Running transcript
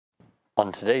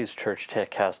On today's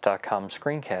ChurchTechCast.com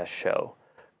screencast show,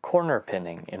 corner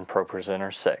pinning in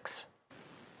ProPresenter 6.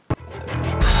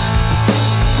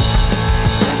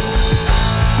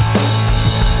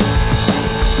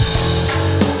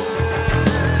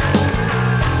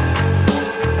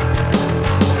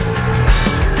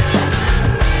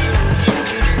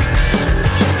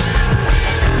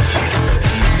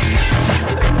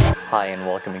 Hi, and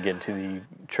welcome again to the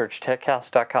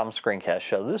ChurchTechCast.com screencast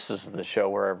show. This is the show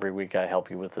where every week I help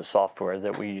you with the software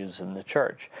that we use in the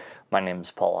church. My name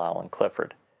is Paul Allen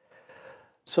Clifford.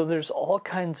 So there's all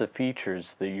kinds of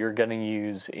features that you're going to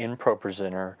use in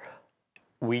ProPresenter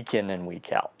week in and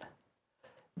week out.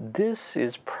 This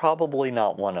is probably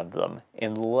not one of them,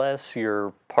 unless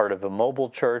you're part of a mobile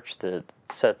church that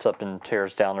sets up and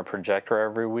tears down a projector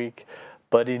every week.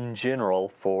 But in general,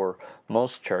 for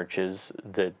most churches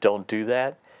that don't do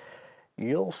that,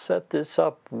 you'll set this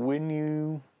up when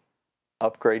you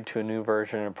upgrade to a new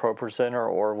version of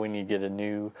ProPresenter or when you get a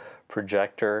new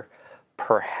projector.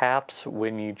 Perhaps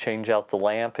when you change out the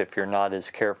lamp if you're not as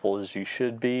careful as you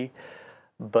should be.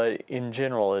 But in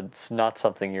general, it's not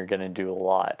something you're going to do a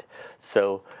lot.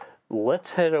 So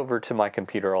let's head over to my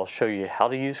computer. I'll show you how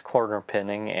to use corner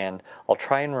pinning, and I'll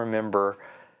try and remember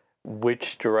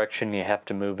which direction you have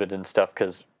to move it and stuff,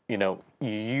 because you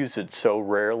use it so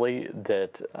rarely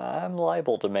that I'm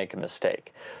liable to make a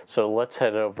mistake. So let's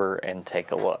head over and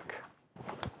take a look.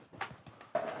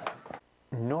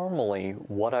 Normally,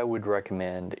 what I would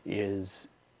recommend is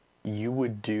you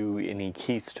would do any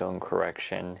keystone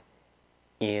correction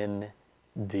in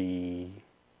the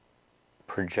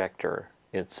projector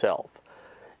itself.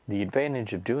 The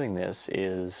advantage of doing this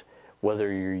is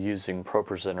whether you're using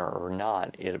ProPresenter or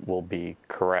not, it will be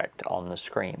correct on the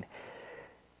screen.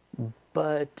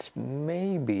 But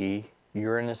maybe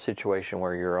you're in a situation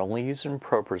where you're only using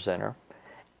ProPresenter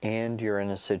and you're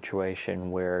in a situation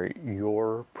where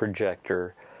your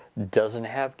projector doesn't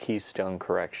have keystone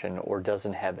correction or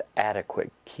doesn't have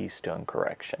adequate keystone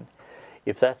correction.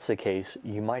 If that's the case,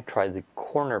 you might try the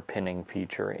corner pinning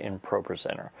feature in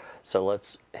ProPresenter. So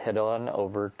let's head on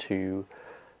over to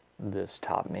this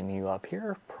top menu up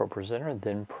here, ProPresenter,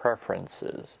 then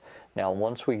Preferences. Now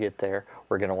once we get there,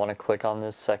 we're going to want to click on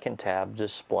this second tab,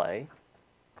 Display.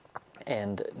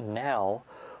 And now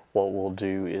what we'll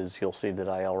do is you'll see that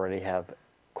I already have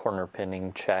corner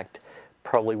pinning checked.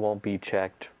 Probably won't be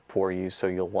checked for you, so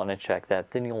you'll want to check that.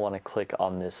 Then you'll want to click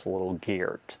on this little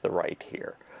gear to the right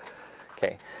here.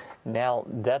 Okay, now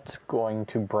that's going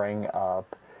to bring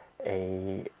up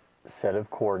a set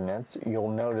of coordinates. You'll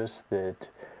notice that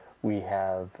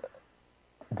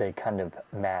they kind of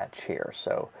match here.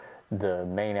 So the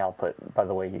main output, by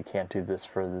the way, you can't do this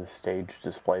for the stage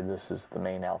display. This is the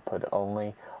main output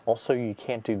only. Also, you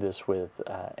can't do this with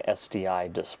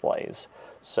SDI displays.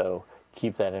 So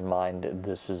keep that in mind.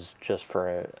 This is just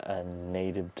for a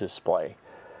native display.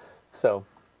 So,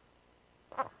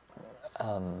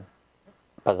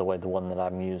 by the way, the one that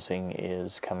I'm using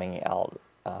is coming out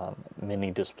mini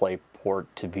display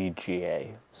port to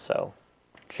VGA. So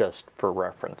just for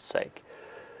reference sake.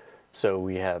 So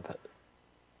we have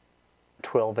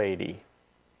 1280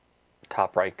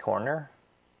 top right corner,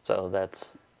 so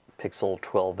that's pixel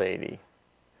 1280.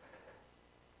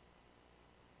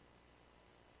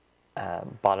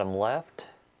 Bottom left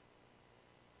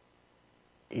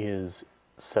is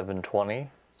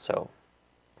 720, so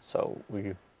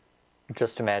we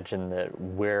just imagine that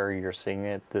where you're seeing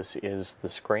it, this is the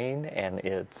screen, and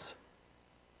it's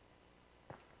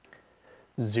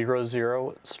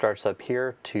 00 starts up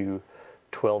here to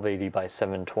 1280 by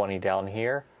 720 down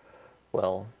here.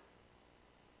 Well,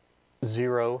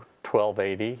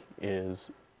 1280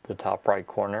 is the top right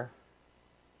corner.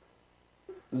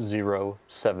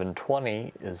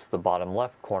 720 is the bottom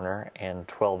left corner, and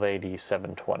 1280,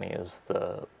 720 is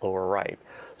the lower right.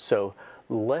 So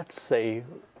let's say,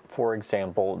 for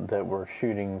example, that we're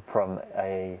shooting from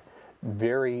a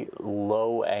very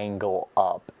low angle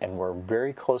up and we're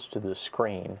very close to the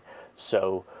screen.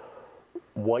 So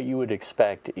what you would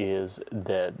expect is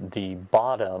that the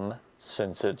bottom,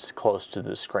 since it's close to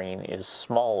the screen, is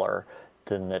smaller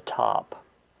than the top.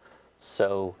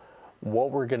 So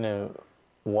what we're going to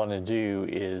want to do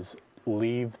is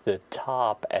leave the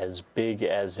top as big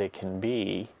as it can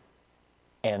be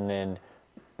and then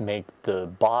make the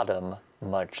bottom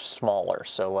much smaller.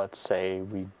 So let's say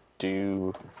we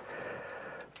do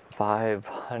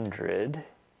 500,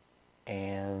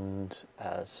 and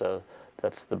so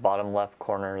that's the bottom left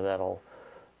corner. That'll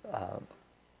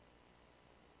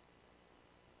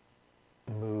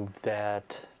move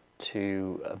that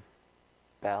to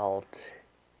about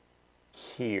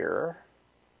here.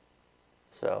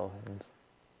 So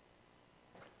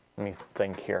let me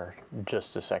think here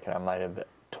just a second. I might have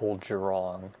told you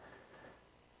wrong.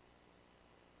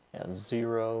 Yeah,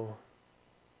 0.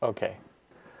 Okay.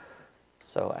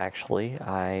 So actually,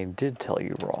 I did tell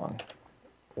you wrong.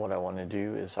 What I want to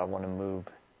do is I want to move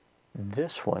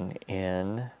this one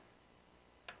in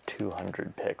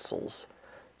 200 pixels.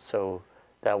 So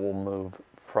that will move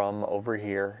from over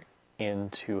here in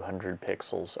 200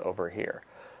 pixels over here.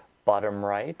 Bottom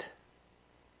right,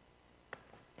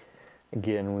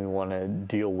 again, we want to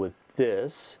deal with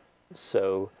this.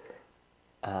 So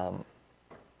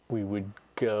we would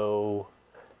go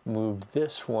move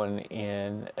this one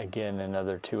in, again,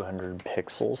 another 200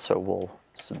 pixels. So we'll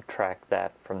subtract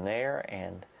that from there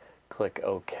and click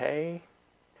OK.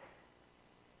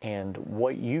 And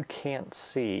what you can't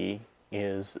see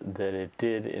is that it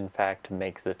did, in fact,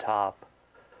 make the top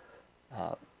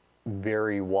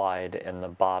very wide and the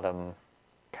bottom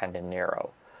kind of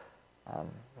narrow.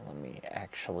 Let me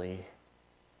actually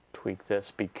tweak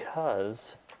this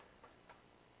because,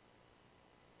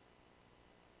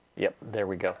 yep, there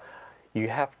we go. You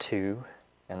have to,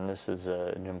 and this is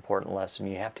an important lesson,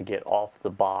 you have to get off the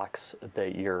box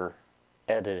that you're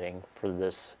editing for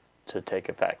this to take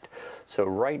effect. So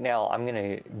right now I'm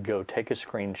going to go take a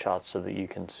screenshot so that you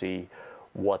can see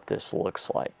what this looks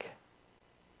like.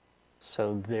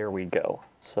 So there we go.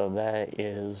 So that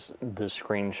is the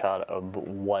screenshot of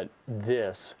what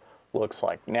this looks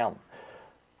like. Now,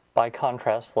 by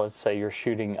contrast, let's say you're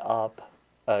shooting up,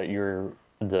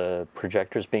 the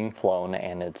projector's being flown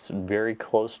and it's very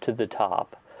close to the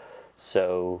top.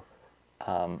 So,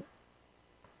 and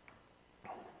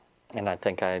I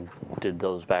think I did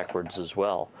those backwards as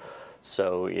well.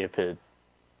 So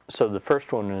so the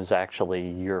first one is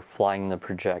actually you're flying the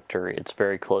projector, it's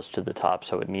very close to the top,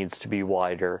 so it needs to be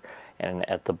wider, and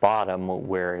at the bottom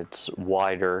where it's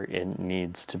wider, it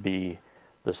needs to be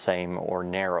the same or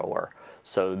narrower.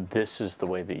 So this is the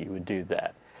way that you would do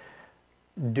that.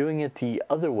 Doing it the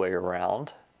other way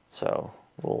around, so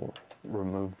we'll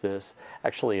remove this.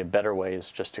 Actually, a better way is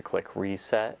just to click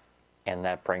reset, and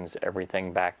that brings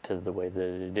everything back to the way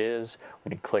that it is.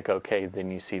 When you click OK,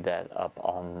 then you see that up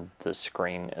on the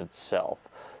screen itself.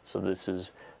 So this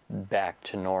is back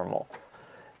to normal.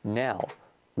 Now,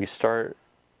 we start,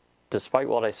 despite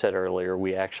what I said earlier,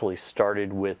 we actually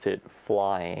started with it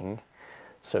flying.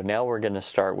 So now we're going to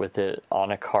start with it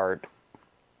on a cart,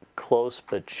 close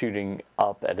but shooting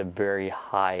up at a very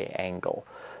high angle.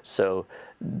 So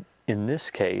in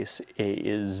this case, it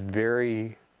is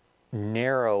very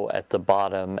narrow at the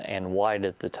bottom and wide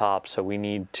at the top, so we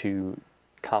need to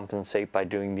compensate by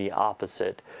doing the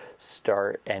opposite.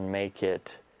 Start and make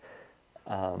it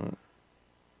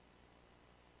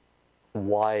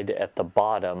wide at the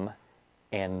bottom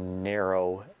and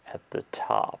narrow at the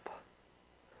top.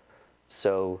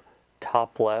 So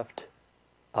top left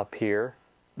up here,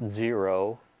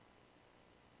 0,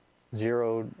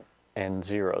 0, and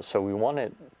 0. So we want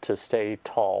it to stay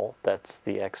tall. That's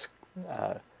the X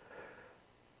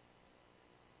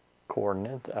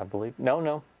coordinate, I believe.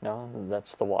 No,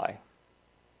 that's the Y.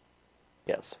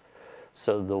 Yes.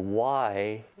 So the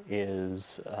Y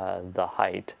is the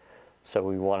height. So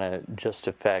we want to just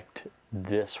affect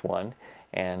this one.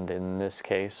 And in this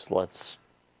case, let's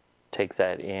take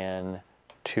that in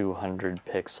 200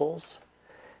 pixels.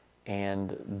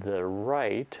 And the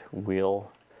right,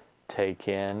 we'll take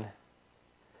in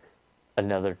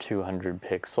another 200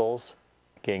 pixels.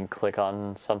 Again, click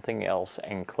on something else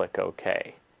and click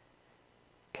OK.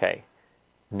 Okay,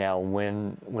 now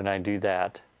when I do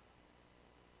that,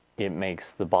 it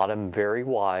makes the bottom very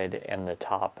wide and the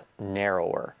top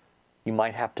narrower. You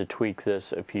might have to tweak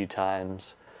this a few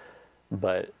times,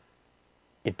 but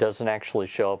it doesn't actually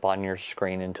show up on your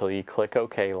screen until you click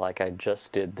OK like I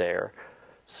just did there.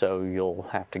 So you'll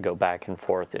have to go back and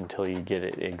forth until you get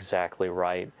it exactly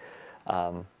right.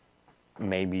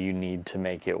 Maybe you need to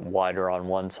make it wider on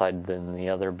one side than the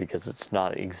other because it's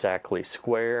not exactly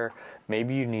square.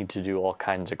 Maybe you need to do all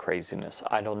kinds of craziness.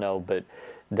 I don't know, but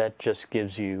that just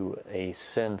gives you a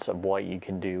sense of what you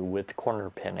can do with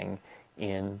corner pinning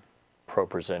in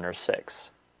ProPresenter 6.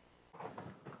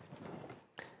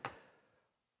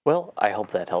 Well, I hope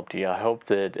that helped you. I hope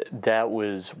that that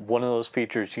was one of those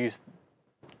features you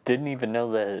didn't even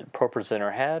know that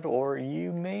ProPresenter had, or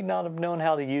you may not have known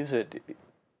how to use it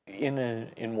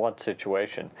in what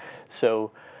situation.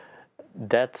 So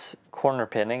that's corner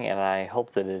pinning, and I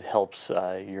hope that it helps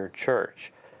your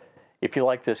church. If you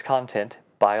like this content,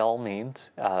 by all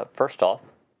means, first off,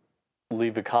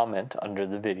 leave a comment under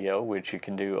the video, which you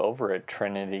can do over at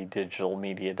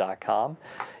trinitydigitalmedia.com.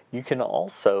 You can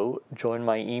also join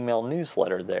my email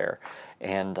newsletter there,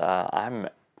 and I'm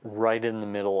right in the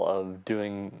middle of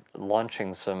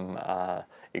launching some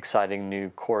exciting new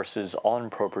courses on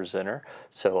ProPresenter,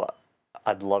 so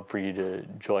I'd love for you to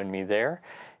join me there.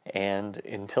 And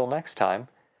until next time,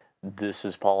 this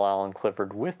is Paul Allen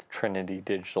Clifford with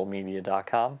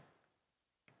TrinityDigitalMedia.com.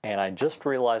 And I just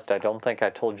realized I don't think I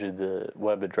told you the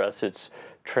web address. It's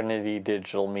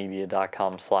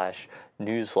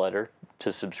TrinityDigitalMedia.com/newsletter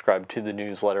to subscribe to the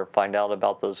newsletter, find out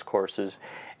about those courses,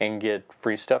 and get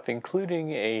free stuff,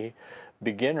 including a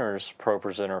beginner's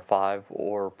ProPresenter 5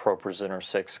 or ProPresenter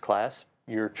 6 class,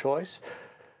 your choice,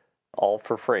 all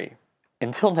for free.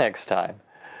 Until next time,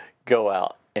 go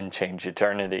out and change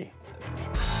eternity.